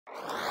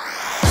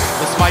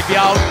This might be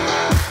out.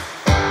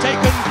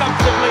 Taken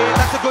comfortably.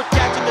 That's a good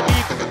catch in the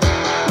deep.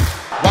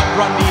 1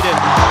 run needed.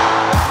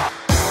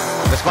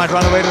 This might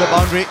run away to the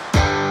boundary.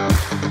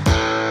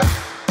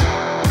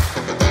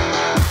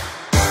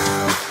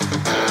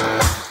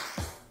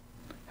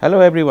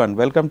 Hello everyone,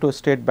 welcome to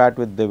Straight Bat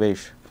with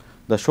Devesh.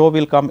 The show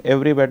will come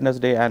every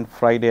Wednesday and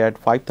Friday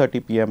at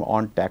 5:30 p.m.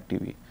 on TAC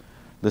TV.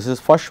 This is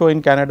first show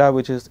in Canada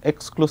which is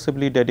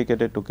exclusively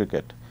dedicated to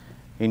cricket.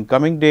 In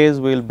coming days,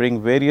 we will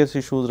bring various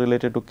issues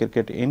related to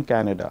cricket in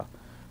Canada.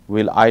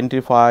 We will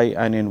identify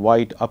and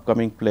invite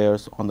upcoming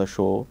players on the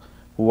show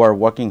who are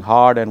working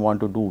hard and want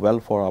to do well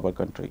for our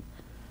country.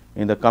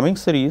 In the coming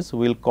series,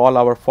 we will call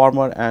our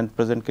former and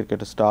present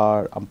cricket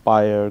star,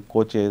 umpire,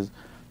 coaches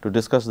to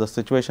discuss the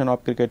situation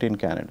of cricket in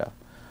Canada.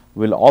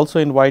 We will also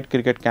invite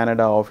Cricket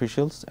Canada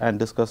officials and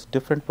discuss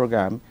different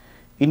programs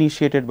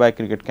initiated by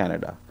Cricket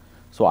Canada.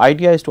 So,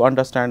 idea is to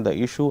understand the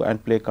issue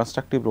and play a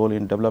constructive role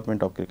in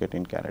development of cricket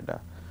in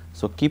Canada.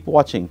 So, keep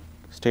watching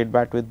Straight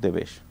Bat with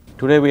Devesh.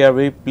 Today, we are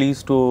very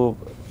pleased to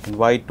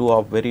invite two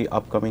of very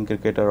upcoming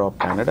cricketer of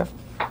Canada,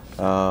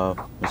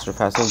 Mr.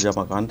 Faisal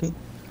Jamakanti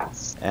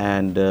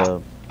and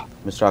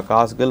Mr.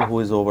 Akash Gill, who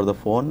is over the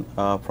phone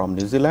from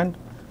New Zealand.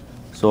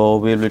 So,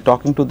 we will be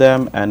talking to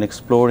them and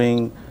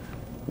exploring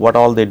what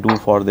all they do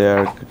for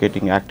their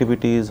cricketing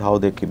activities, how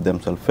they keep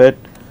themselves fit,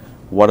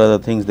 what are the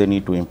things they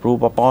need to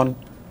improve upon.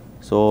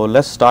 So,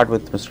 let's start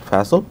with Mr.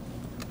 Faisal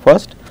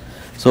first.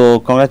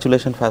 So,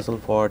 congratulations Faisal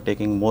for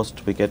taking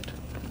most wicket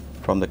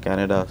from the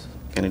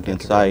Canadian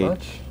side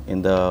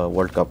in the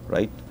World Cup,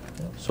 right?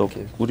 Yeah, so,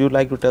 would you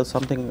like to tell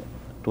something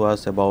to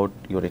us about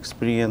your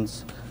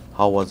experience?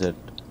 How was it?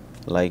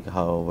 Like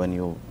how when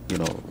you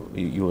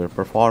were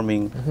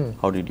performing,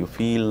 how did you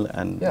feel?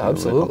 And yeah,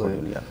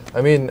 absolutely.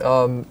 I mean,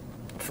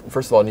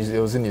 first of all, it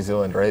was in New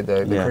Zealand, right?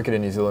 The cricket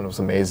in New Zealand was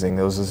amazing.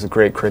 There was a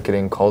great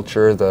cricketing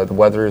culture. The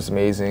weather is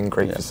amazing.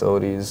 Great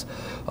facilities.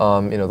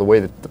 The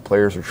way that the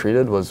players were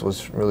treated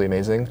was really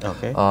amazing.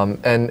 Okay.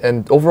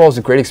 And overall, it was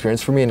a great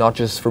experience for me, not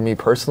just for me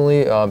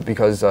personally,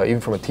 because even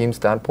from a team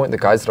standpoint, the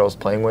guys that I was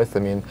playing with, I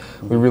mean,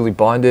 we really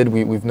bonded.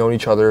 We've known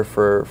each other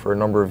for a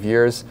number of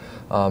years.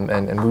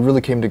 And we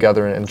really came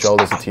together and gelled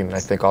as a team. And I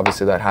think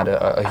obviously that had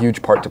a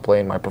huge part to play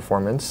in my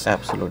performance.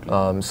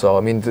 Absolutely. So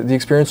I mean, the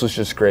experience was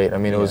just great. I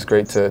mean, it was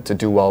great to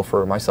do well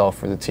for myself,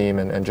 for the team,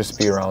 and just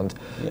be around,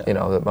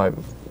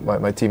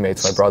 my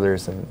teammates, my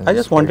brothers. And I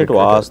just wanted to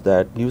ask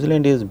that New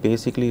Zealand is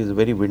basically a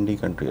very windy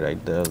country, right?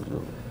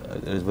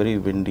 It's very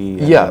windy.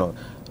 And,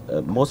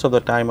 most of the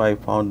time I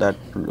found that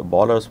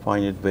bowlers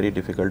find it very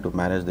difficult to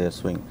manage their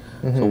swing.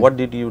 So what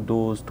did you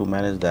do to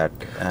manage that?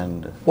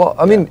 And well,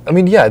 I mean,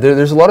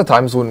 there's a lot of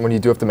times when you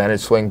do have to manage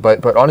swing,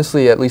 but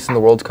honestly, at least in the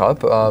World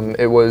Cup,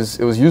 it was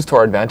used to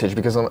our advantage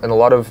because in a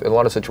lot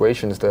of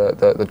situations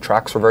the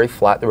tracks were very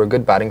flat. There were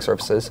good batting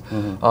surfaces.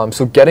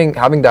 So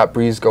having that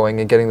breeze going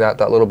and getting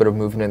that little bit of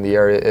movement in the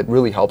air, it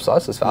really helps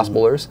us as fast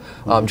bowlers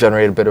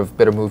generate a bit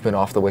of movement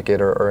off the wicket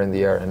or in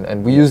the air,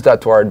 and we used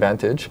that to our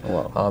advantage.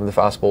 Wow. The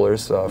fast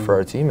bowlers. For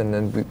our team, and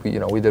then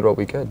we did what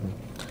we could.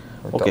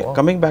 Okay,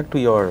 coming back to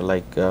your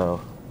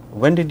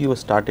when did you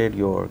started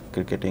your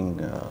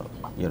cricketing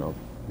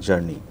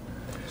journey?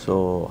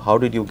 So how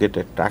did you get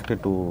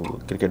attracted to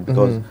cricket?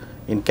 Because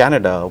in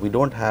Canada we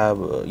don't have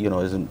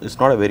it's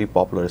not a very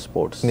popular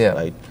sports,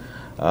 right?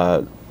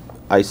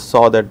 I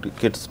saw that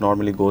kids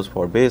normally goes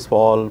for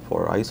baseball,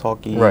 for ice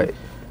hockey, right?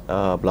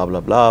 Blah blah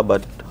blah.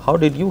 But how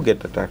did you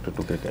get attracted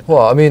to cricket?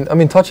 Well, I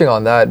mean, touching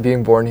on that,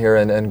 being born here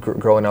and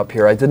growing up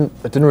here, I didn't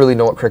really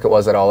know what cricket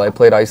was at all. I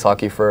played ice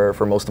hockey for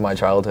most of my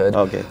childhood.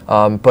 Okay.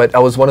 But I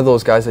was one of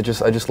those guys that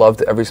I just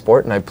loved every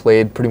sport, and I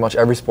played pretty much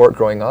every sport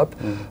growing up.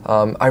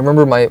 I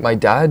remember my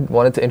dad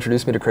wanted to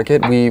introduce me to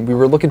cricket. We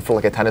were looking for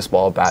like a tennis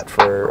ball bat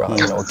for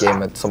a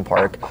game at some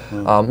park.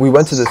 We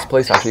went to this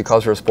place actually,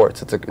 Cosgrove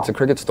Sports. It's a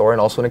cricket store and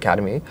also an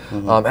academy.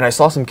 And I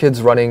saw some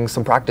kids running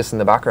some practice in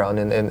the background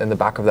in the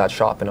back of that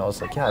shop, and I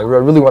was like, yeah, I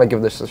really want to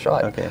give this a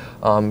shot. Okay.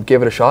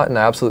 Gave it a shot, and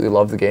I absolutely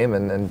loved the game,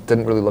 and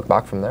didn't really look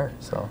back from there.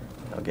 So.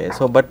 Okay.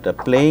 So, but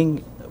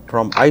playing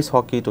from ice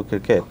hockey to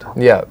cricket.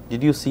 Yeah.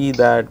 Did you see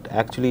that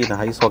actually in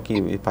ice hockey,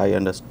 if I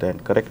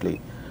understand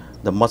correctly,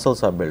 the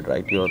muscles are built,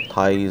 right? Your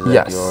thighs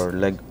and your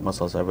leg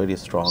muscles are very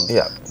strong.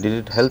 Yeah. Did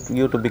it help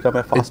you to become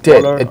a fast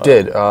bowler? It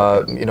did.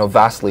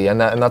 Vastly.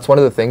 And that's one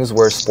of the things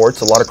where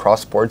sports, a lot of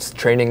cross sports,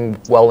 training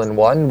well in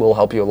one will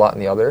help you a lot in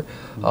the other.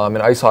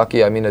 In ice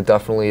hockey, I mean, it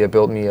definitely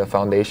built me a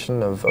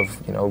foundation of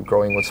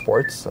growing with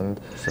sports. And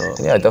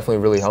it definitely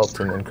really helped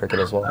in cricket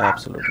as well.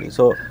 Absolutely.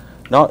 So,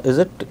 now, is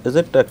it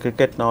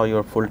cricket now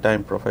your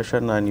full-time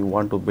profession, and you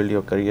want to build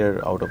your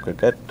career out of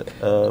cricket,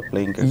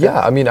 playing cricket? Yeah,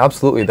 I mean,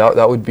 absolutely.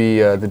 That would be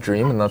the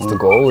dream, and that's the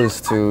goal, is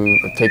to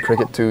take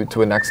cricket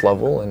to a next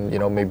level, and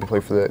maybe play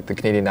for the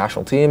Canadian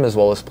national team as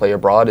well as play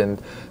abroad,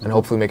 and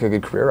hopefully make a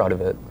good career out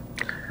of it.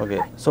 Okay.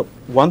 So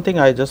one thing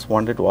I just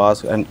wanted to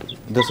ask, and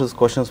this is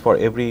questions for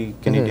every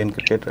Canadian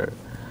cricketer.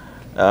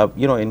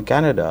 In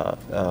Canada,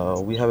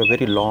 we have a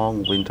very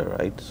long winter,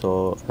 right?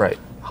 So. Right.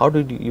 how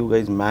did you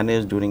guys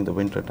manage during the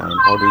winter time?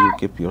 How do you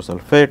keep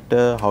yourself fit?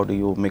 How do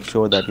you make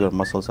sure that your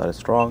muscles are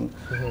strong,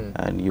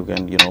 and you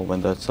can,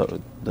 when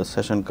the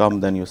session come,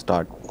 then you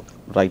start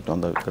right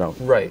on the ground?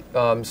 Right.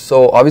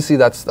 So obviously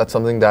that's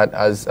something that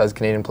as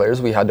Canadian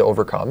players we had to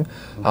overcome.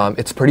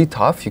 It's pretty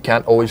tough. You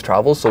can't always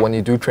travel. So when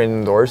you do train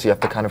indoors, you have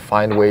to kind of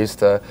find ways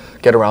to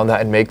get around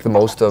that and make the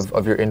most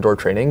of your indoor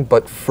training.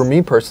 But for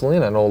me personally,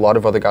 and I know a lot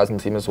of other guys on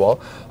the team as well,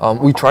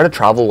 we try to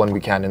travel when we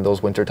can in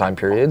those winter time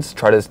periods.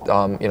 Try to,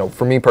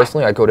 for me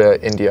personally, I go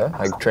to India.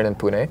 I train in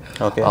Pune.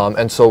 Okay.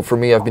 And so for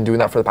me, I've been doing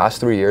that for the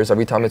past 3 years.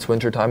 Every time it's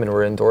winter time and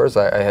we're indoors,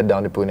 I head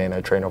down to Pune and I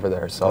train over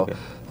there. So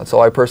that's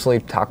how I personally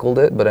tackled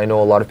it. But I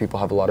know a lot of people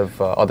have a lot of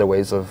other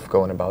ways of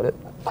going about it.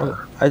 So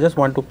I just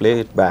want to play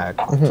it back.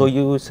 So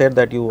you said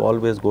that you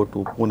always go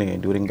to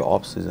Pune during the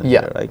off season,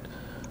 here, right?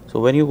 So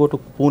when you go to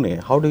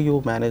Pune, how do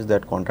you manage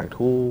that contract?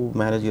 Who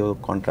manage your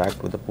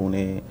contract with the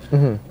Pune?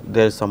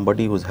 There's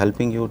somebody who's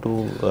helping you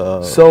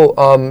to.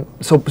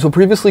 So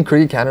previously,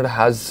 Cricket Canada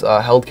has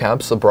held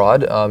camps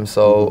abroad.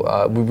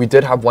 We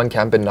did have one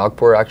camp in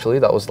Nagpur actually.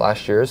 That was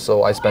last year.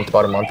 So I spent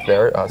about a month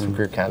there through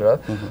Cricket Canada.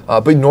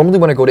 But normally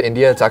when I go to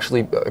India, it's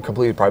actually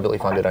completely privately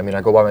funded. I mean,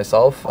 I go by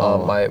myself.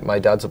 My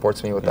dad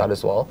supports me with that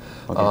as well.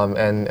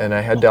 And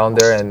I head down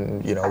there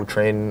and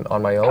train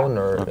on my own,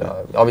 or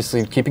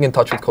obviously keeping in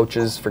touch with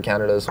coaches for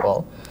Canada as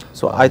well.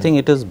 So I think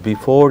it is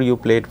before you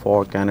played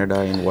for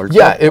Canada in World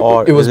Cup. It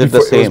was before,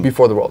 the same? It was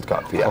before the World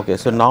Cup. Yeah. Okay,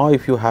 so now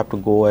if you have to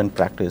go and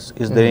practice,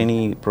 is there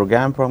any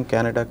program from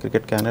Canada,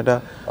 Cricket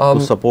Canada, to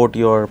support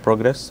your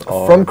progress?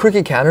 Or? From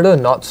Cricket Canada,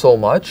 not so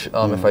much.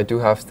 If I do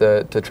have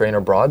to train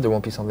abroad, there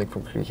won't be something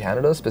from Cricket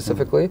Canada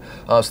specifically.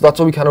 So that's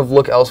why we kind of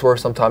look elsewhere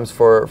sometimes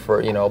for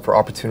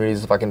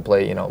opportunities. If I can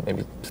play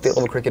maybe state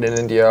level cricket in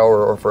India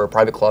or for a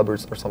private club or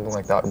something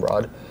like that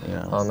abroad.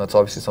 That's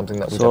obviously something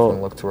that we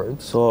definitely look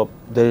towards. So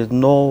there is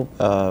no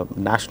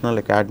national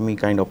academy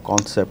kind of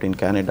concept in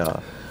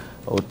Canada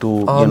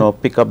to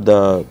pick up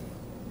the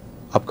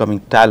upcoming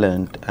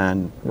talent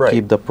and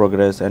keep the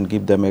progress and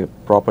give them a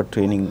proper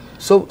training.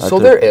 So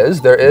there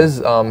is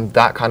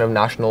that kind of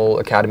national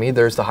academy.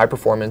 There's the high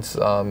performance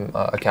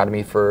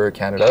academy for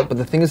Canada, but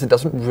the thing is, it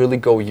doesn't really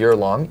go year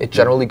long. It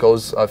generally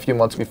goes a few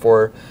months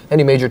before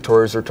any major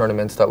tours or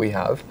tournaments that we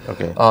have.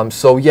 Okay.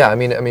 So yeah, I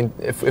mean,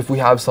 if we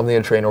have something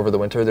to train over the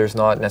winter, there's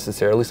not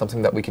necessarily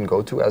something that we can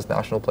go to as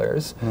national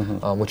players,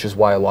 which is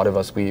why a lot of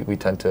us we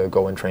tend to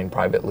go and train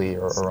privately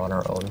or on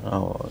our own.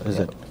 Oh, is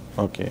it?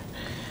 Okay.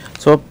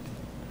 So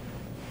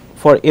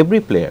for every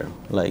player,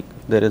 like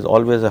there is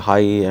always a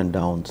high and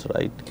downs,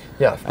 right?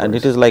 Yeah. And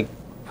it is like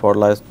for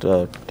last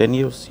 10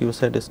 years, you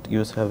said you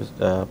have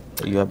been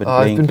playing.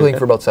 I've been playing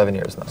for about 7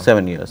 years now.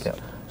 7 years. Yeah.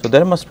 So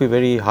there must be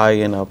very high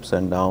and ups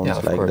and downs. Yeah,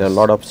 like there are a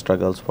lot of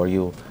struggles for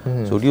you.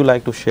 So would you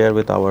like to share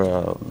with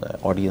our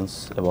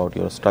audience about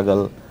your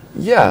struggle?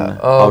 Yeah.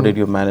 How did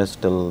you manage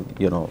till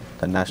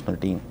the national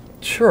team?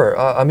 Sure.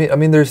 I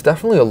mean, there's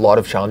definitely a lot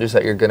of challenges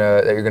that you're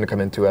gonna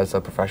come into as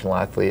a professional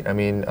athlete. I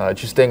mean,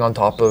 just staying on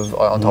top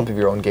of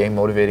your own game,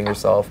 motivating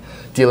yourself,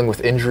 dealing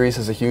with injuries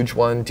is a huge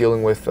one.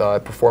 Dealing with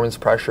performance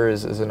pressure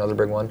is another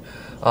big one.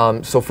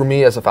 So for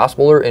me, as a fast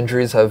bowler,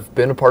 injuries have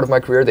been a part of my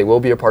career. They will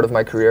be a part of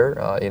my career.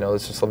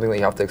 It's just something that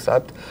you have to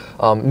accept.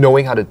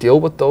 Knowing how to deal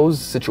with those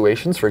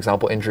situations, for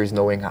example, injuries,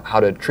 knowing how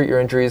to treat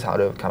your injuries, how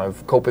to kind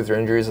of cope with your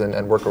injuries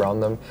and work around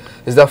them,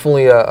 is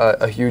definitely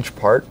a huge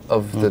part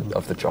of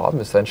the job,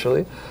 essentially.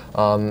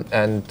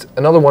 And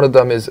another one of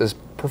them is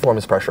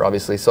performance pressure,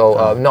 obviously.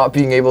 So not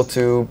being able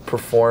to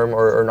perform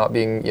or not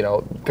being,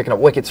 picking up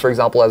wickets, for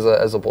example,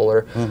 as a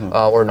bowler,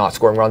 or not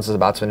scoring runs as a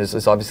batsman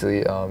is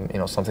obviously,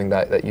 something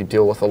that you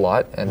deal with a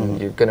lot, and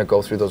you're going to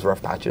go through those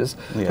rough patches.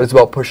 Yeah. But it's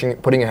about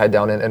putting your head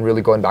down and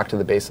really going back to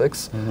the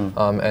basics,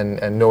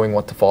 and knowing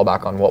what to fall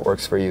back on, what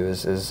works for you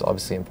is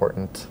obviously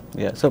important.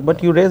 Yeah. So,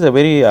 but you raise a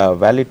very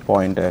valid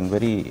point and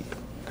very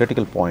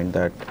critical point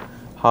that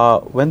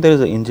when there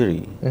is an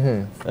injury,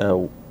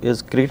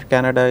 is Cricket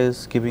Canada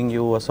is giving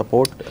you a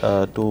support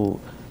to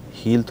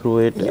heal through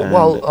it? Yeah,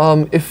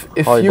 well, if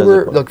you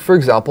were, like, for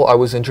example, I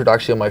was injured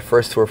actually on my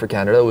first tour for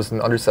Canada. It was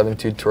an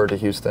under-17 tour to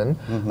Houston.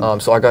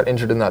 So I got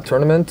injured in that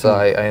tournament.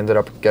 I ended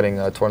up getting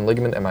a torn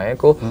ligament in my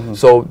ankle.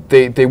 So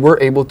they were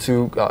able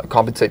to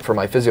compensate for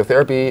my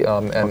physiotherapy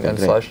and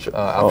such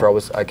after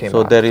I came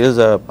back. So there is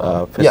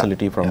a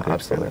facility from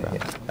Cricket Canada.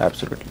 Yeah.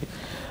 Absolutely.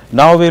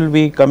 Now we'll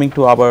be coming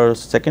to our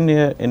second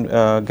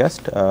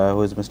guest,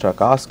 who is Mr.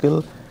 Akash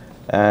Gill,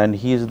 and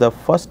he is the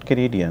first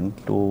Canadian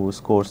to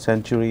score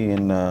century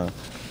in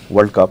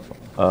World Cup,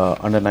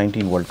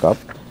 Under-19 World Cup,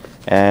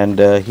 and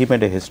he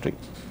made a history.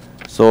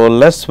 So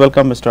let's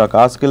welcome Mr.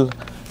 Akash Gill,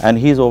 and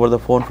he's over the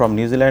phone from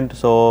New Zealand.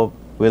 So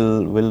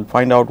we'll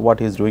find out what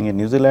he's doing in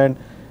New Zealand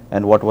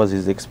and what was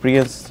his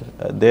experience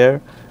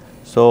there.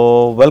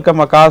 So welcome,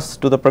 Akash,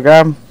 to the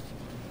program.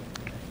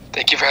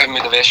 Thank you for having me,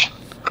 Devesh.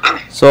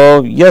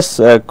 So yes,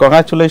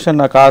 congratulations,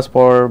 Akash,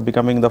 for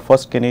becoming the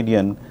first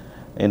Canadian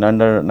in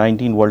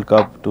Under-19 World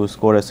Cup to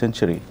score a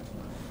century.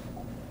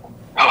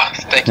 Oh,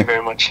 thank you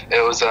very much.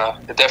 It was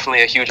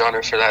definitely a huge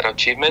honor for that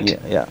achievement.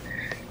 Yeah.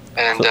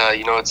 and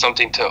you know, it's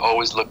something to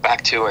always look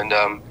back to and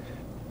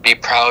be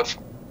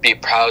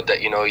proud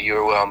that you know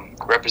you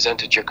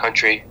represented your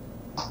country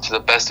to the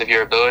best of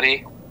your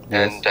ability,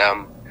 Yes.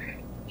 and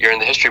you're in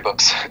the history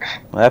books.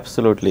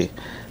 Absolutely.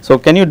 So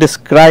can you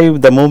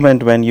describe the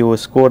moment when you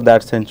scored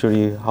that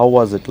century? How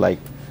was it like?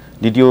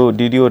 Did you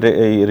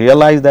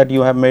realize that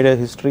you have made a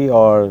history,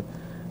 or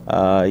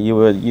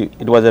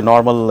it was a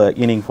normal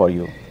inning for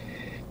you?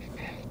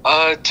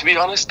 To be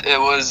honest, it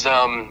was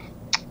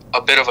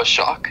a bit of a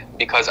shock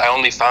because I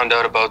only found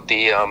out about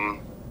the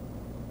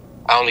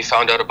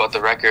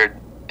record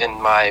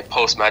in my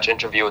post-match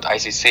interview with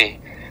ICC.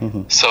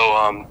 So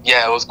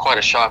yeah, it was quite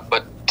a shock.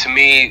 But to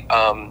me,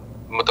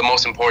 the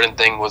most important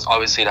thing was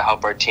obviously to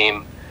help our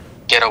team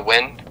get a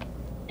win.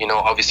 You know,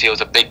 obviously it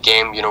was a big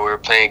game. You know, we were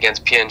playing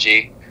against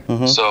PNG,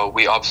 so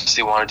we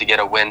obviously wanted to get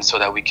a win so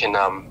that we can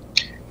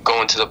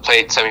go into the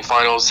plate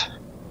semifinals,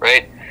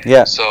 right?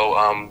 Yeah.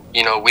 So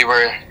you know, we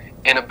were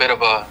in a bit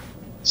of a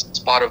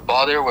spot of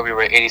bother where we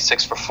were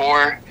 86 for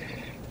 4.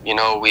 You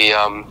know, we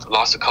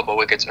lost a couple of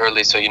wickets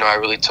early, so you know, I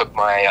really took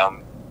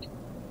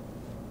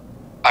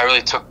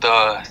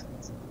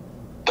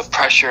the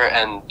pressure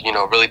and, you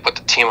know, really put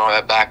the team on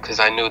my back because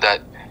I knew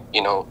that,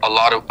 you know, a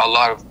lot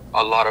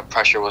of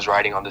pressure was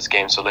riding on this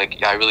game. So like,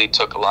 yeah, I really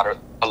took a lot of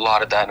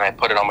that and I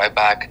put it on my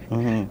back,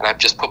 and I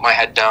just put my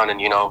head down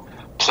and, you know,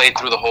 played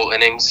through the whole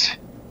innings.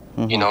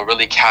 You know,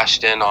 really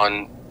cashed in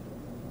on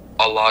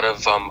a lot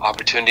of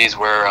opportunities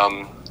where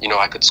you know,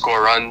 I could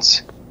score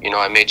runs. You know,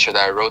 I made sure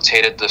that I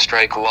rotated the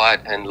strike a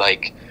lot, and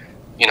like,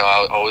 you know,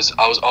 I was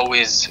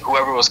always,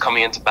 whoever was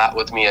coming into bat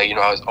with me, you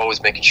know, I was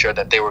always making sure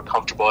that they were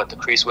comfortable at the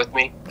crease with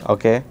me.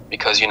 Okay.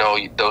 Because, you know,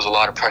 there was a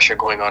lot of pressure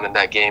going on in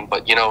that game.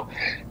 But, you know,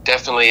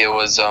 definitely it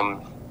was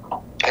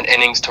an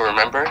innings to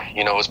remember.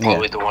 You know, it was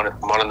probably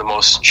one of the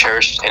most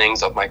cherished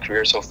innings of my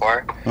career so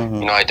far.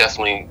 You know, I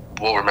definitely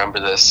will remember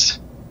this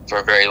for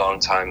a very long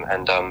time.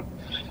 And,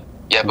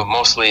 yeah, but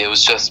mostly it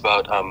was just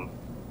about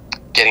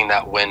getting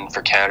that win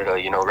for Canada,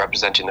 you know,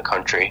 representing the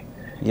country.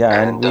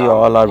 Yeah, and we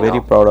all are very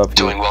proud of you.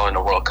 Doing well in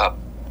the World Cup.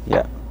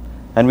 Yeah,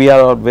 and we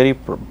are all very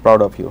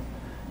proud of you.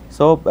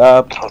 So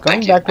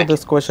coming back to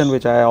this question,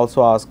 which I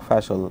also asked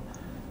Faisal,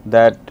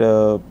 that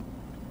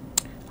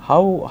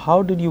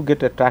how did you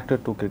get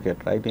attracted to cricket,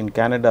 right? In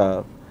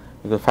Canada,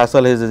 because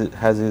Faisal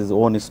has his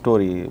own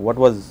story. What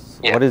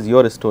is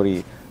your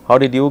story? How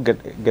did you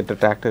get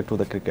attracted to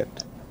the cricket?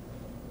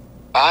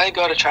 I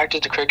got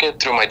attracted to cricket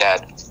through my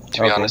dad.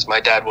 To be honest,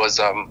 my dad was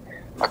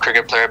a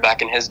cricket player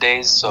back in his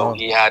days, so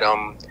he had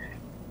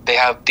they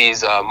have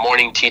these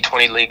morning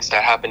T20 leagues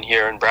that happen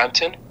here in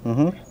Brampton.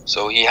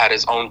 So he had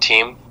his own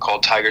team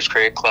called Tigers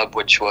Cricket Club,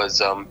 which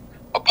was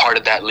a part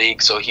of that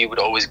league. So he would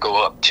always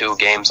go up to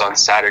games on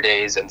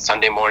Saturdays and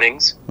Sunday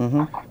mornings.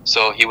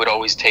 So he would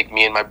always take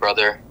me and my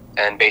brother,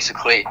 and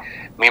basically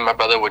me and my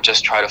brother would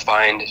just try to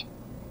find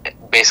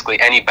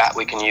basically any bat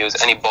we can use,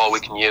 any ball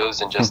we can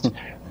use, and just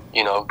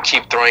you know,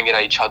 keep throwing it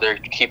at each other,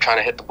 keep trying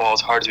to hit the ball as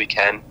hard as we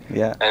can.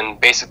 Yeah. And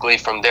basically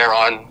from there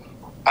on,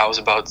 I was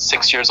about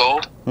 6 years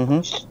old,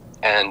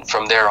 and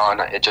from there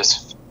on, it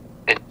just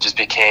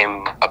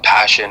became a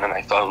passion, and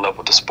I fell in love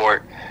with the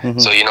sport.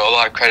 So you know, a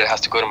lot of credit has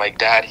to go to my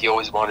dad. He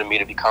always wanted me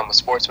to become a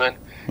sportsman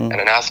and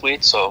an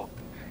athlete. So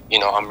you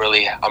know, I'm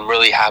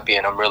really happy,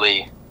 and I'm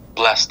really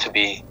blessed to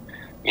be,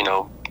 you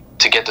know,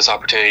 to get this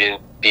opportunity to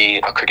be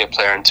a cricket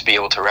player and to be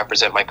able to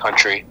represent my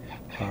country.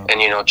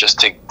 And, you know, just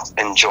to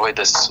enjoy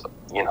this,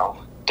 you know,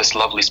 this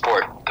lovely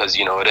sport, because,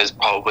 you know, it is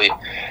probably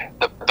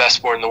the best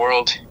sport in the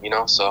world, you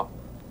know, so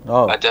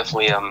I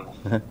definitely,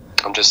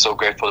 I'm just so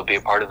grateful to be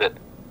a part of it.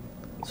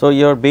 So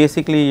you're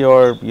basically,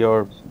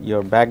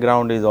 your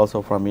background is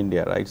also from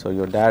India, right? So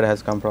your dad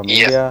has come from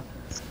India,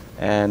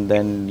 and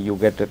then you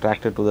get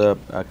attracted to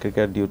the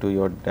cricket due to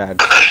your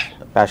dad's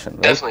passion,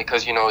 right? Definitely,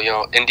 because, you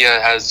know,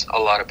 India has a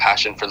lot of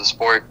passion for the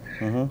sport.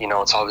 You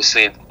know, it's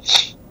obviously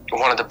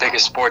one of the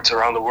biggest sports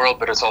around the world,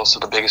 but it's also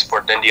the biggest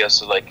sport in India.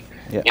 So like,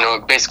 you know,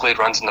 basically it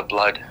runs in the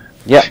blood.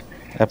 Yeah,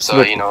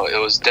 absolutely. So, you know, it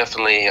was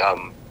definitely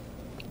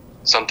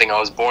something I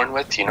was born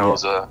with. You know,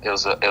 it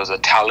was a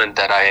talent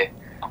that I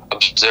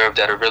observed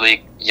at a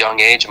really young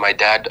age. My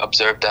dad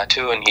observed that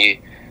too, and he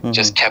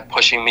just kept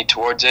pushing me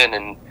towards it.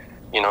 And,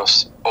 you know,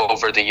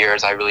 over the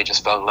years, I really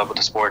just fell in love with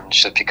the sport, and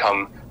it's just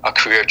become a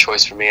career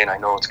choice for me, and I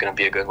know it's going to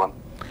be a good one.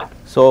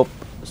 So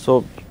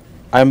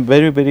I'm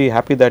very, very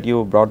happy that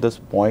you brought this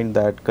point,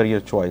 that career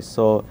choice.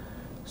 So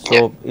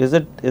is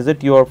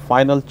it your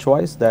final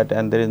choice, that,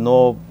 and there is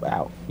no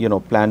you know,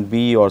 plan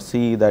B or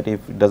C, that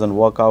if it doesn't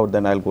work out,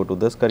 then I'll go to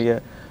this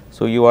career?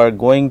 So you are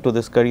going to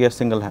this career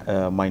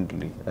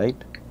single-mindedly, right?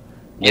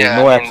 There's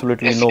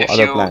absolutely no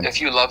other plans.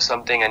 If you love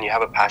something and you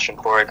have a passion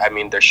for it, I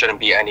mean, there shouldn't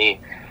be any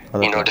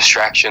you know,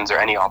 distractions or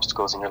any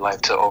obstacles in your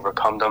life to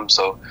overcome them.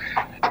 So,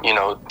 you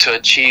know, to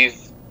achieve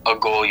a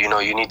goal, you know,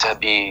 you need to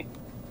be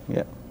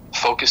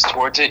focused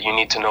towards it. You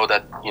need to know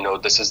that, you know,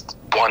 this is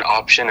one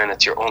option and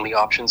it's your only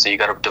option. So you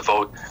got to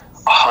devote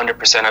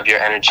 100% of your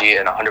energy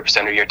and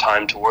 100% of your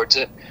time towards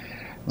it.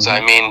 So,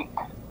 I mean,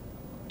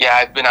 yeah,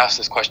 I've been asked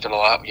this question a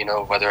lot, you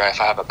know, whether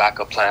if I have a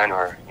backup plan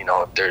or, you know,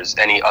 if there's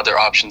any other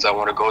options I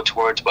want to go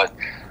towards. But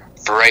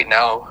for right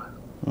now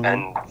and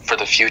for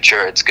the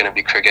future, it's going to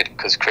be cricket,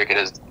 because cricket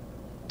is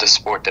the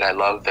sport that I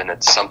love, and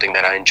it's something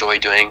that I enjoy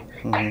doing.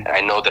 And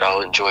I know that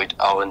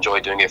I'll enjoy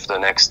doing it for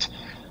the next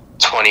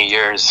 20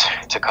 years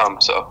to come.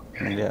 So,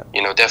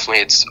 you know,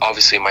 definitely it's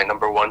obviously my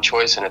 #1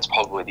 choice, and it's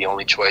probably the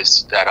only choice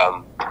that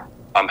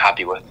I'm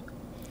happy with.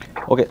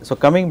 Okay, so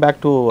coming back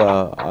to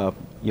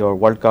your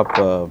World Cup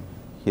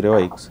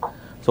heroics,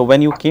 so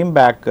when you came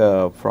back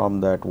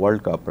from that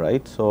World Cup,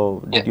 right? So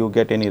did you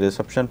get any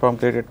reception from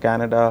Cricket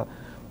Canada?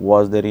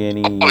 Was there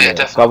any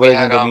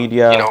coverage in the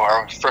media? You know,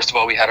 first of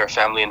all, we had our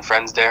family and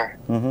friends there.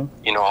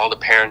 You know, all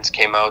the parents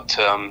came out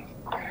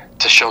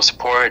to show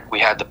support. We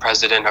had the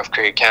president of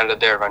Cricket Canada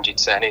there, Ranjit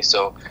Sahni. So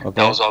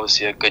that was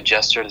obviously a good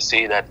gesture to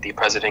see that the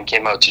president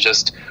came out to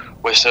just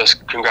wish us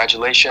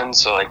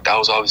congratulations. So like that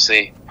was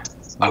obviously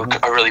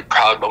a really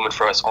proud moment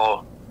for us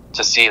all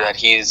to see that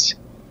he's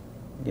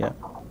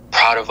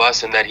proud of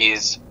us, and that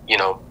he's, you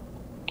know,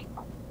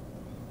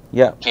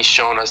 he's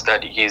shown us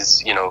that he's,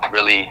 you know,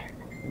 really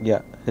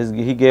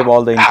he gave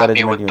all the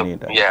encouragement you need.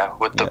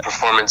 With the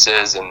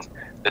performances and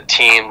the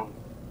team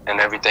and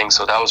everything.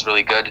 So that was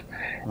really good.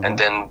 And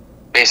then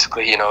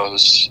basically, you know, it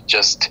was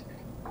just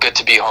good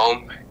to be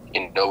home.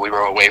 You know, we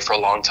were away for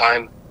a long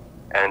time,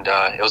 and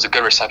it was a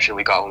good reception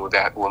we got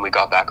when we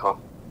got back home.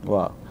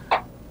 Wow.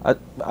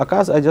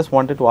 Akash, I just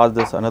wanted to ask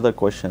this another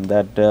question,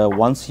 that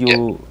once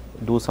you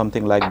do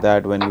something like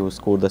that, when you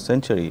score the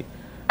century,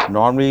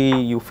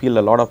 normally you feel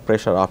a lot of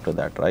pressure after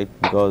that, right?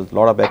 Because a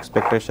lot of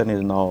expectation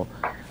is now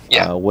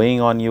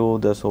weighing on you.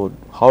 So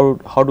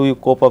how do you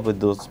cope up with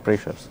those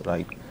pressures,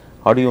 right?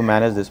 How do you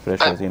manage these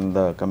pressures in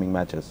the coming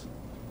matches?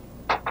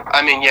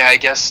 I mean, I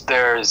guess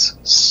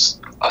there's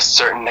a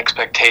certain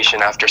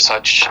expectation after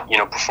such, you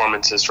know,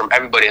 performances from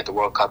everybody at the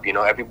World Cup. You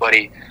know,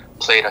 everybody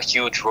played a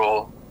huge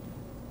role.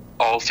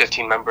 All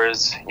 15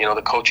 members, you know,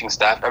 the coaching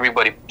staff,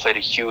 everybody played a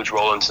huge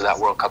role into that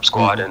World Cup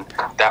squad and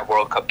that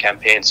World Cup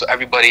campaign. So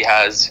everybody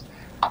has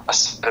a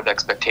set of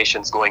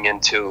expectations going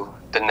into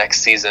the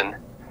next season.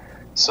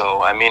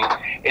 So, I mean,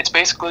 it's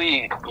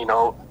basically, you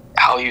know,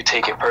 how you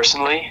take it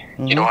personally.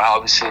 You know,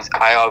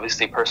 I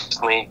obviously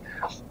personally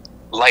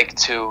like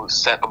to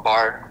set a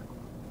bar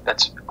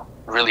that's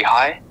really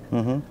high.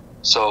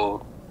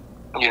 So,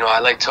 you know, I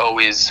like to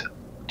always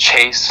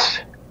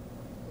chase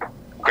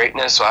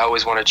greatness, so I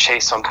always want to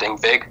chase something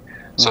big.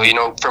 So, you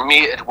know, for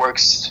me it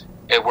works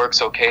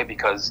okay,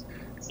 because,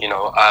 you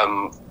know,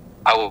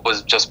 I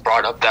was just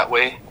brought up that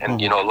way, and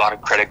you know, a lot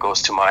of credit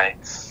goes to my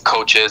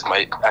coaches,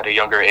 at a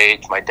younger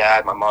age, my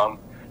dad, my mom.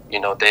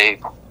 You know,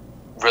 they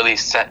really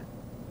set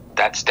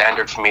that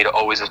standard for me to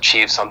always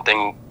achieve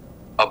something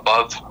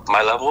above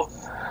my level.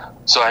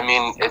 So, I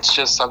mean, it's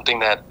just something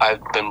that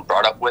I've been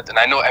brought up with, and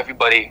I know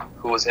everybody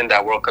who was in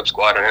that World Cup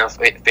squad, and I know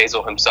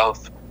Faisal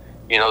himself,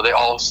 you know, they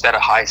all set a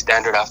high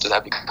standard after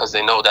that, because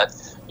they know that,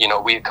 you know,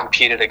 we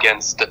competed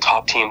against the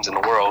top teams in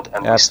the world,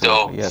 and we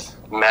still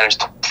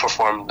managed to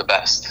perform the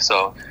best.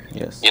 So,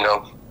 you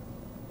know,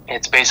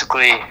 it's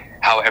basically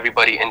how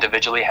everybody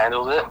individually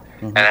handles it.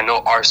 And I know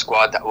our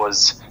squad that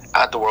was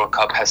at the World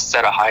Cup has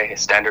set a high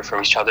standard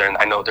for each other, and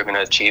I know they're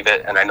going to achieve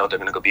it, and I know they're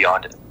going to go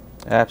beyond it.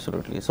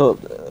 Absolutely. So,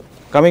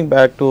 coming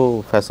back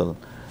to Faisal,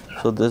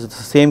 so this is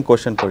the same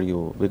question for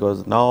you,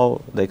 because now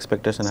the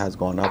expectation has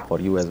gone up for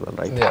you as well,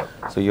 right?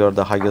 So you're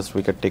the highest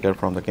wicket taker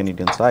from the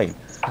Canadian side.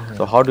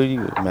 So how do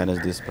you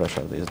manage this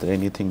pressure? Is there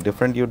anything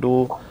different you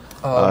do?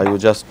 You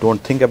just don't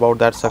think about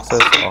that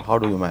success, or how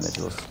do you manage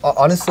those?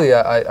 Honestly,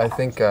 I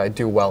think I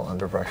do well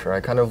under pressure.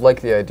 I kind of like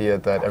the idea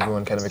that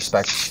everyone kind of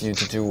expects you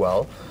to do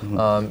well,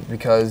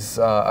 because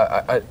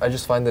I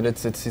just find that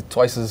it's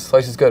twice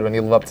as good when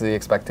you live up to the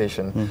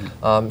expectation.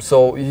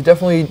 So you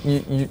definitely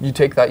you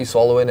take that, you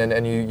swallow it,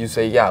 and you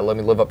say, yeah, let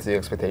me live up to the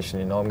expectation.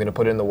 You know, I'm going to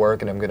put in the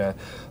work, and I'm going to,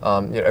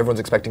 you know, everyone's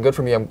expecting good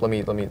from me. Let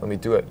me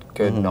do it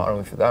good, not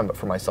only for them but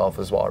for myself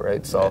as well,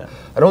 right? So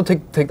I don't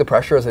take the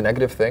pressure as a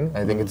negative thing.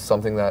 I think it's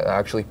something that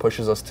actually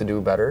pushes us to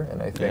do better,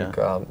 and I think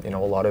you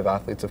know, a lot of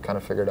athletes have kind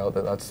of figured out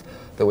that that's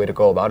the way to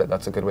go about it.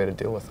 That's a good way to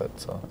deal with it.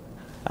 So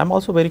I'm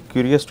also very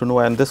curious to know,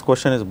 and this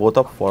question is both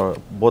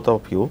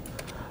of you,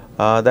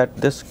 that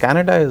this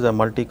Canada is a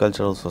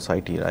multicultural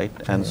society, right?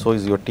 And so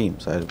is your team.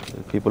 So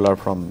people are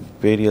from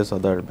various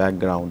other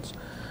backgrounds.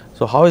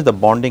 So how is the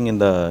bonding in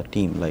the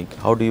team? Like,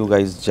 how do you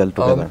guys gel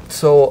together?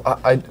 So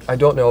I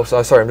don't know.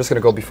 So sorry, I'm just going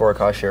to go before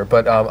Akash here.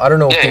 But I don't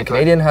know if being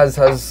Canadian has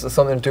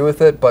something to do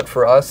with it. But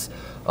for us,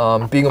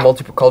 being a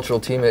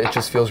multicultural team, it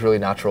just feels really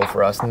natural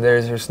for us. And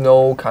there's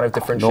no kind of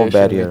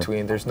differentiation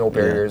between. There's no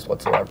barriers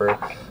whatsoever.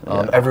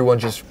 Everyone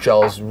just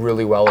gels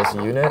really well as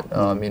a unit.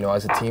 You know,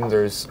 as a team,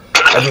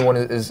 everyone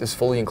is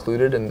fully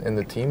included in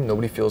the team.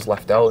 Nobody feels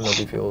left out.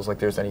 Nobody feels like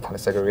there's any kind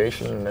of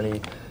segregation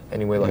in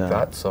any way like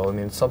that. So I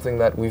mean, it's something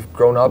that we've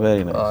grown up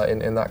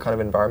in that kind of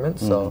environment.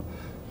 So.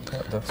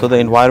 So the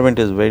environment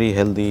is very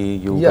healthy.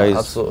 You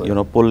guys, you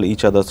know, pull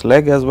each other's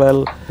leg as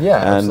well,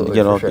 and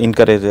you know,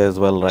 encourage as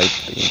well,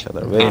 right, each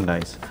other. Very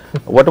nice.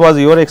 What was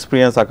your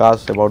experience,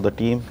 Akash, about the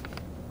team?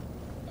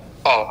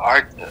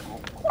 Oh,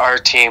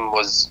 entire team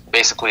was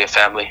basically a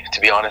family,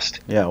 to be honest.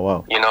 Yeah,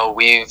 wow. You know,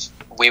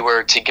 we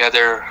were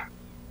together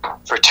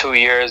for 2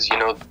 years, you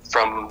know,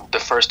 from the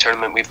first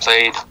tournament we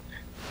played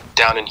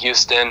down in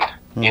Houston,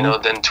 you know,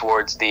 then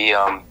towards the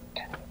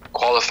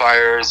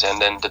qualifiers,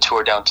 and then the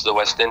tour down to the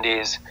West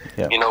Indies.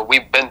 Yeah. You know,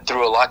 we've been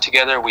through a lot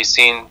together. We've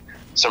seen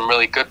some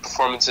really good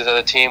performances as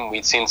a team.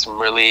 We've seen some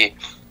really,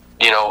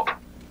 you know,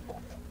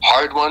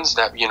 hard ones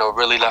that, you know,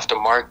 really left a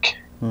mark.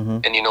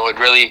 And, you know, it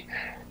really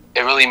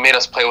made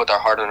us play with our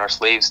heart on our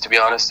sleeves, to be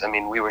honest. I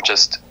mean, we were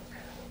just,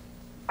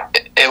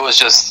 it was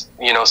just,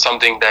 you know,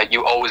 something that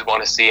you always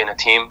want to see in a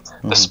team.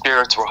 The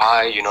spirits were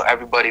high, you know,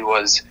 everybody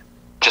was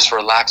just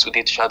relaxed with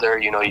each other.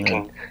 You know, you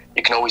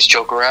can always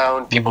joke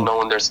around. People know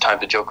when there's time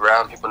to joke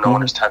around. People know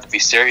when there's time to be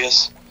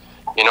serious.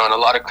 You know, and a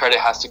lot of credit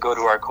has to go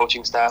to our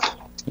coaching staff.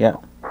 Yeah.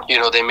 You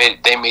know, they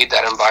made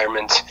that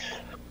environment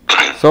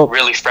So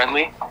really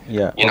friendly.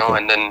 yeah. You know,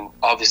 and then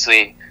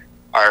obviously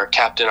our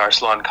captain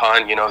Arslan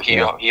Khan, you know,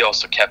 he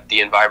also kept the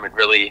environment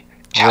really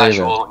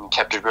casual and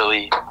kept it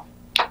really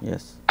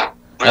Yes.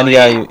 really And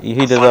yeah,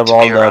 he deserves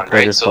all the around,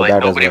 credit right? So for like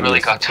that as nobody well. really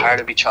Yes. got tired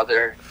of each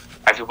other.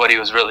 Everybody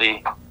was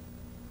really,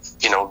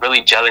 you know,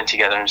 really gelling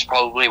together. And it's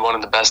probably one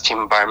of the best team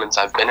environments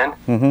I've been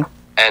in.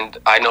 And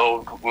I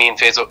know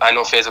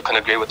Faisal can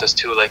agree with this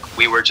too. Like,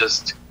 we were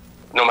just,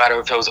 no matter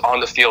if it was on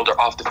the field or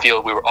off the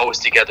field, we were always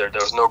together.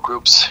 There was no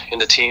groups in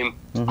the team.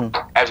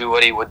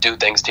 Everybody would do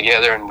things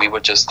together, and we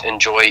would just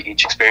enjoy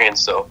each experience.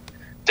 So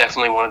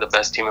definitely one of the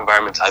best team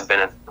environments I've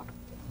been in.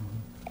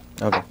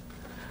 Okay.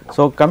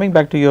 So coming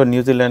back to your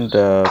New Zealand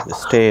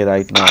stay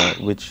right now,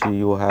 which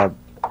you have,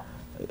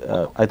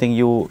 I think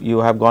you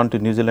have gone to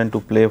New Zealand to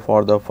play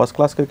for the first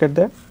class cricket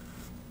there?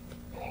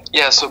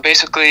 Yeah, so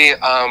basically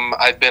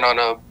I've been on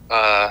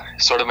a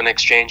sort of an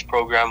exchange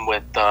program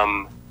with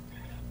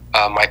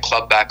my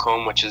club back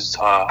home, which is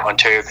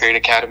Ontario Cricket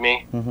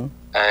Academy.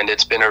 And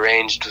it's been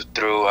arranged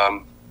through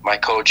my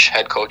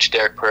head coach,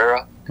 Derek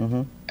Pereira,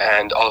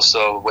 and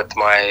also with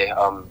my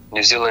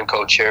New Zealand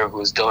coach here,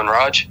 who is Dylan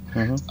Raj.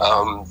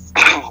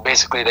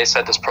 Basically, they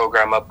set this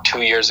program up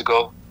 2 years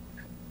ago,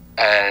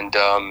 and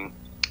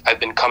I've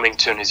been coming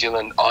to New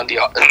Zealand on the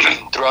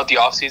throughout the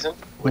off season,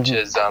 which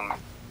is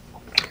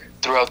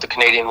throughout the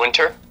Canadian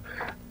winter.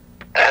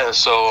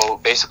 So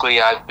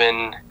basically, I've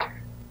been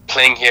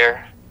playing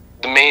here.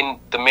 The main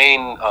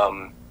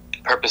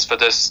purpose for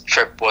this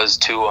trip was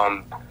to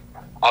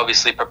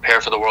obviously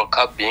prepare for the World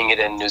Cup, being it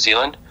in New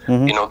Zealand.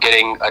 You know,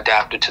 getting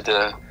adapted to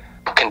the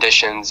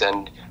conditions,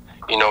 and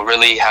you know,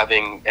 really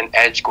having an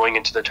edge going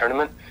into the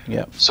tournament.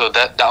 Yeah. So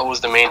that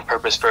was the main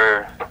purpose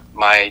for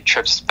my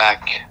trips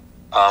back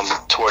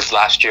towards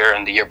last year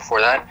and the year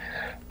before that.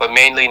 But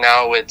mainly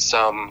now it's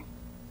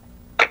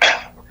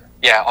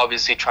yeah,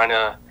 obviously trying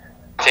to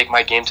take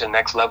my game to the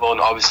next level, and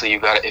obviously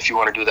if you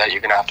want to do that,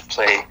 you're gonna have to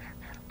play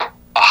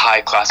a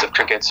high class of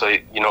cricket. So,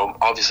 you know,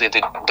 obviously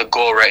the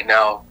goal right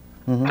now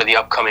for the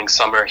upcoming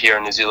summer here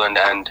in New Zealand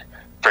and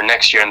for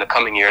next year and the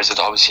coming years is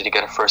obviously to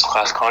get a first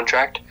class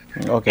contract.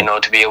 Okay. You know,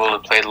 to be able to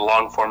play the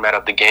long format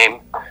of the game,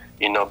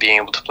 you know, being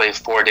able to play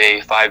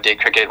 4-day, 5-day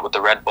cricket with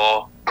the red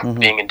ball,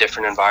 being in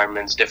different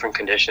environments, different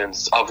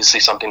conditions,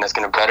 obviously something that's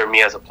going to better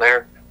me as a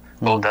player,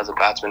 both as a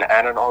batsman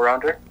and an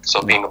all-rounder,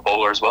 so being a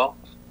bowler as well.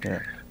 Yeah.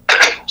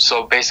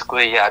 So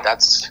basically, yeah,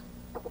 that's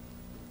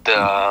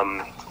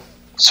the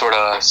sort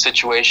of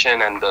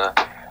situation and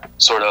the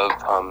sort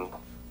of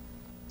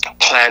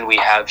plan we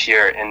have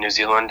here in New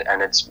Zealand,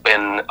 and it's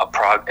been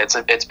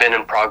it's been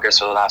in progress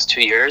for the last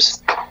 2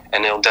 years,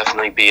 and it'll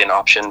definitely be an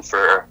option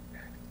for,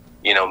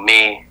 you know,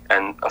 me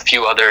and a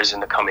few others in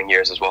the coming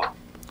years as well.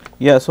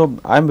 Yeah, so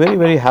I'm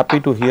very happy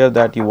to hear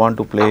that you want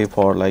to play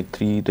for like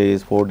 3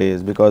 days, 4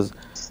 days, because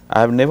I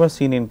have never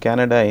seen in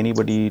Canada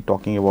anybody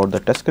talking about the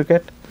test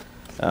cricket,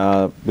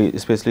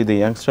 especially the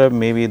youngster.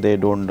 Maybe they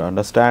don't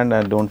understand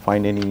and don't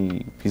find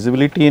any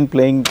feasibility in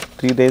playing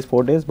 3 days,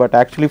 4 days, but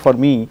actually for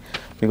me,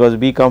 because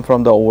we come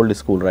from the old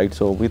school, right?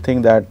 So we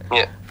think that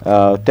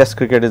test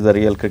cricket is the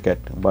real cricket,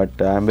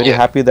 but I'm very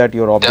happy that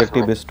your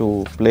objective is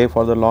to play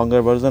for the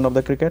longer version of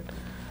the cricket.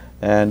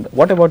 And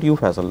what about you,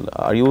 Faisal?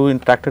 Are you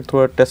attracted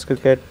toward test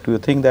cricket? Do you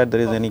think that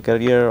there is any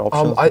career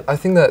options? I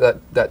think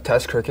that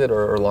test cricket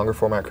or longer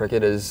format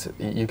cricket is,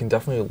 you can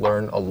definitely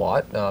learn a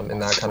lot in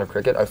that kind of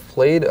cricket. I've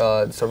played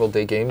several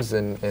day games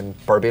in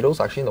Barbados,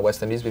 actually in the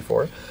West Indies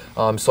before,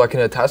 so I can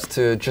attest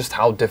to just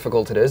how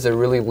difficult it is. It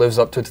really lives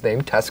up to its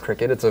name, test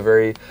cricket. It's a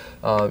very,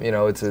 you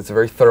know, it's a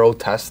very thorough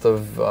test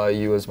of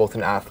you as both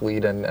an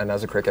athlete and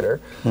as a cricketer.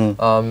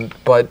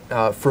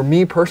 But for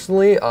me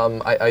personally,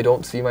 I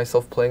don't see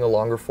myself playing a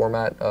longer format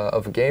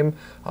of a game.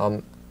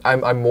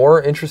 I'm more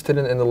interested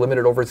in the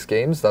limited overs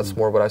games. That's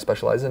more what I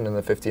specialize in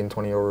the 50 and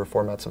 20 over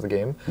formats of the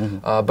game.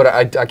 But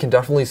I can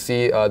definitely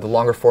see the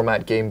longer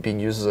format game being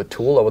used as a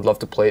tool. I would love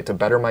to play it to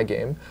better my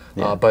game.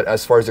 But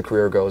as far as the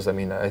career goes, I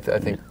mean, I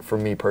think for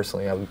me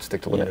personally, I would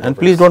stick to limited overs. And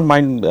please don't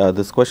mind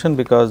this question,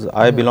 because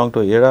I belong to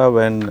an era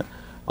when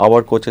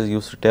our coaches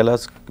used to tell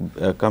us,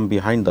 come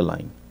behind the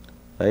line,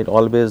 right?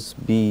 Always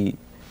be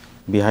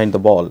behind the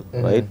ball,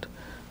 right?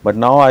 But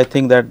now I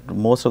think that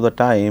most of the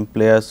time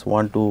players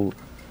want to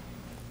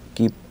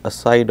keep a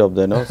side of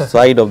the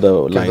side of the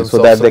line so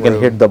themselves that they some can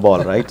room. hit the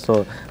ball, right?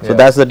 So Yeah.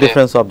 that's the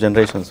difference of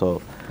generation.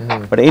 So,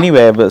 but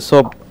anyway,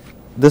 so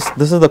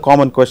this is the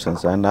common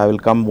questions, and I will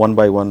come one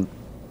by one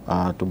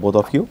to both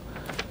of you.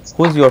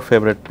 Who is your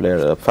favorite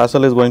player?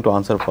 Faisal is going to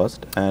answer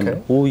first, and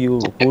Okay.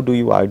 who do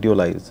you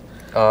idealize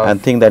Uh,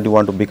 and think that you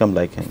want to become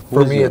like him? Who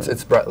For is me, your-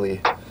 it's Brett Lee.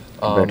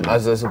 Brett Lee.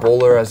 As a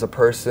bowler, as a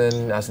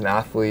person, as an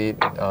athlete,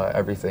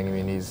 everything. I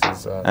mean, he's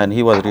and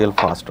he was real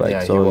fast, right?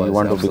 Yeah, he so you was,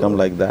 want to become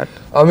absolutely. like that?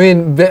 I mean,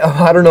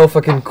 I don't know if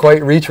I can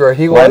quite reach where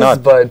he Why was,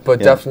 not? but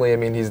Yeah. definitely, I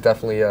mean, he's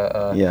definitely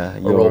a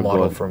your role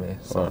model goal. for me.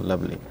 Oh, So.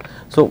 lovely.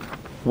 So,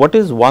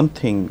 what is one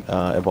thing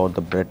about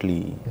the Brett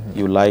Lee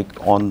you like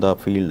on the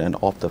field and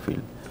off the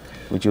field,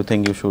 which you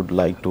think you should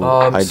like to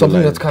idolize?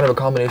 Something that's kind of a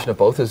combination of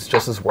both is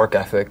just his work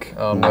ethic.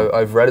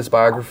 I've read his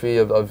biography,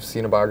 I've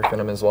seen a biography on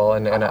him as well,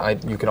 and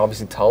you can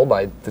obviously tell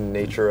by the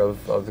nature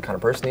of the kind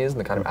of person he is and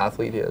the kind of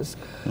athlete he is.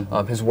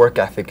 His work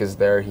ethic is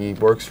there. He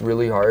works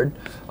really hard.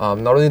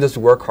 Not only does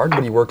he work hard,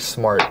 but he works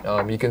smart.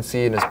 You can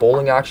see in his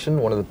bowling action,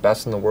 one of the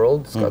best in the world.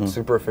 He's got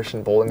super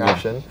efficient bowling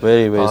action.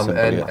 Very, very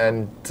simple,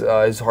 and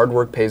his hard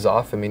work pays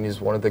off. I mean, he's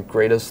one of the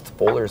greatest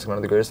bowlers, one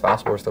of the greatest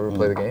fast bowlers to ever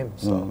play the game.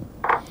 So.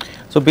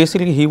 So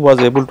basically, he was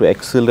able to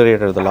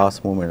accelerate at the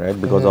last moment, right?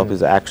 Because of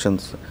his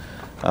actions.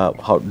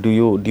 How do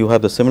you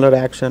have the similar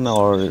action,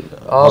 or?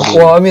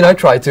 Well, I mean, I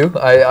try to.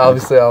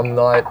 I'm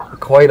not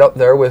quite up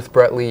there with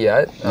Brett Lee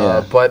yet,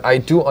 but I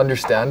do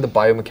understand the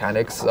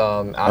biomechanics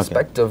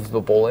aspect of the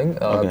bowling,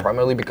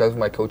 primarily because of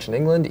my coach in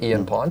England,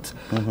 Ian Pont.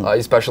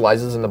 He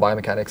specializes in the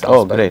biomechanics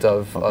aspect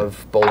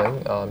of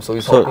bowling, so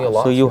he's helped me a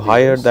lot. So you through the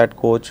hired years. that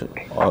coach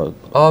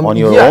on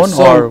your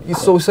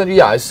own,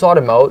 yeah, I sought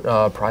him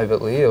out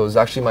privately. It was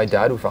actually my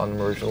dad who found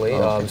him originally.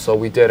 So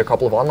we did a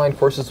couple of online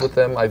courses with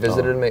him. I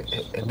visited him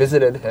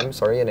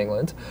in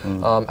England.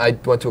 I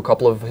went to a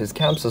couple of his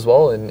camps as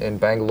well in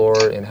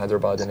Bangalore, in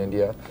Hyderabad, in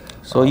India.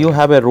 So you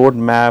have a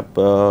roadmap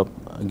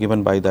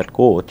given by that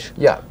coach.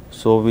 Yeah.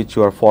 So which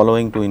you are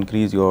following to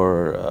increase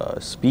your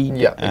speed.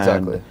 Yeah,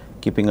 exactly. And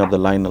keeping up the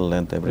line and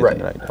length,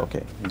 everything, right?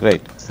 Okay,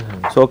 great.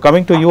 So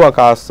coming to you,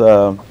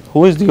 Akash,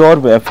 who is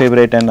your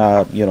favorite and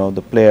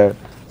the player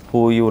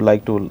who you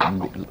like to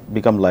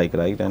become like,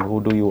 right? And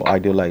who do you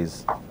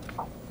idealize?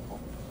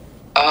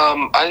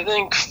 I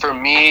think for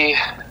me,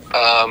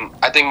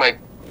 I think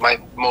my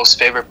most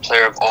favorite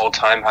player of all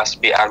time has to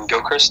be Adam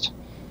Gilchrist.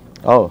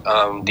 Oh,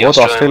 the both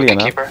Australian,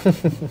 wicketkeeper.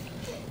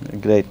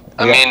 Great.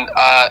 I mean,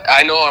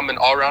 I know I'm an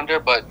all-rounder,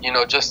 but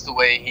just the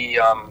way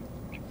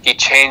he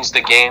changed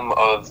the game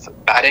of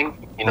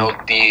batting.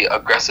 The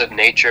aggressive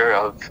nature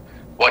of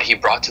what he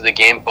brought to the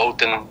game,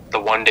 both in the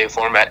one-day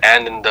format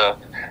and in the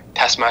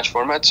test match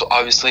format. So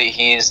obviously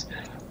he's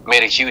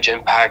made a huge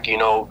impact.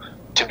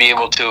 To be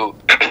able to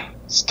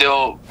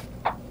still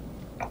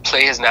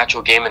play his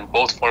natural game in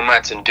both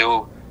formats and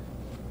do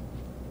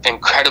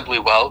incredibly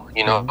well.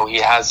 He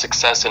has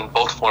success in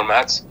both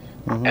formats,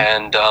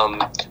 and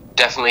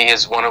definitely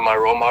is one of my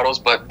role models.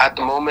 But at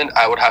the moment,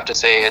 I would have to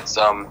say it's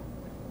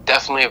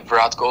definitely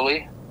Virat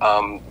Kohli.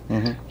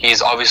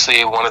 He's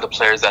obviously one of the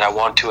players that I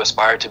want to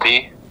aspire to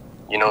be.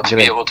 To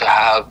be able to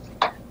have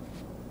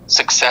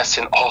success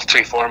in all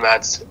three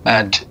formats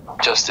at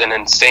just an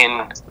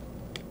insane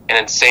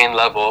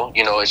level.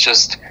 It's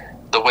just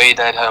the way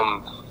that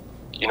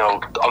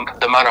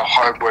the amount of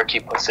hard work he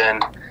puts in,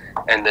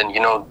 and then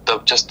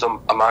the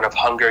amount of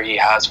hunger he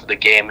has for the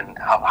game and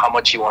how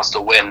much he wants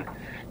to win.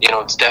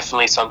 It's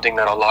definitely something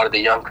that a lot of the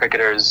young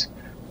cricketers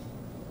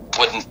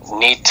would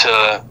need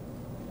to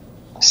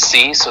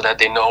see, so that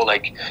they know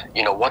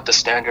what the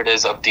standard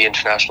is of the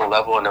international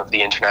level and of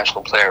the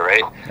international player,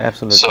 right?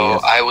 Absolutely. So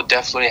yes. I would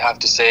definitely have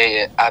to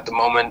say at the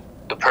moment,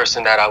 the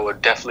person that I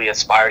would definitely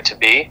aspire to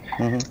be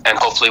and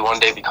hopefully one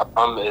day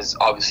become is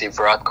obviously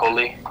Virat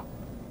Kohli.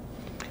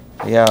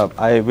 Yeah,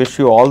 I wish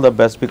you all the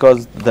best,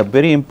 because the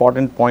very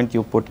important point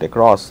you put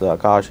across,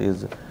 Akash,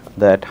 is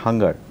that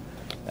hunger.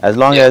 As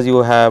long as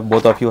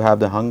both of you have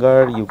the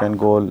hunger, you can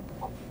go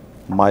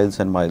miles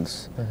and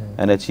miles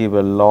and achieve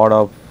a lot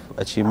of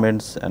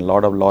achievements and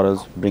lot of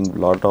laurels, bring a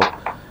lot of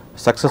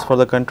success for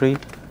the country.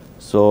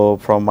 So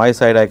from my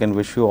side, I can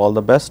wish you all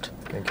the best.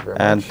 Thank you very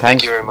and much.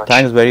 Thank you very much.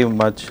 Thanks very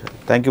much.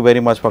 Thank you very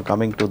much for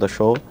coming to the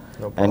show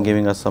and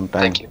giving us some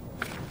time. Thank you.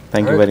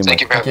 Thank you All right. very much.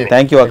 Thank you for having me.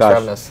 Thank you, Thanks for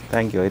having Akash. us.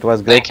 Thank you. It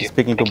was great Thank you.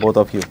 speaking to Thank both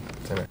of you.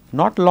 Same here.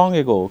 Not long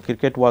ago,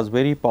 cricket was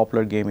very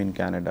popular game in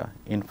Canada.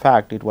 In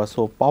fact, it was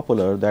so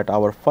popular that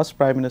our first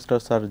Prime Minister,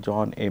 Sir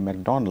John A.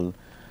 Macdonald,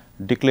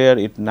 declared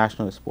it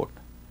national sport.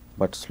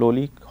 But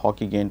slowly,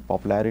 hockey gained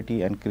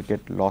popularity and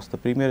cricket lost the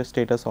premier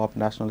status of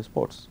national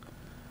sports.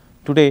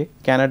 Today,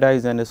 Canada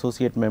is an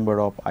associate member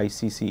of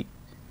ICC,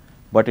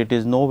 but it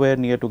is nowhere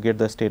near to get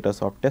the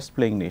status of test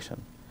playing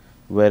nation,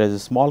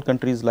 whereas small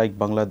countries like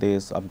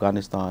Bangladesh,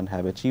 Afghanistan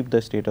have achieved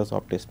the status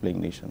of test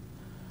playing nation.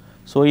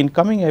 So in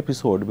coming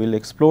episode, we'll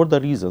explore the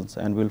reasons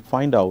and we'll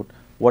find out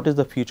what is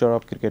the future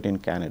of cricket in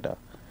Canada.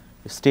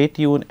 Stay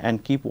tuned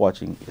and keep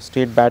watching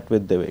State Bat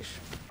with Devesh.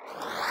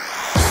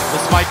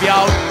 This might be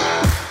out.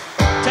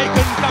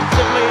 Taken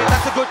comfortably.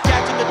 That's a good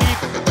catch in the deep.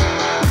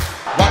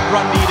 One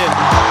run needed.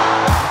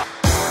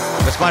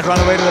 This might run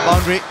away to the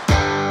boundary.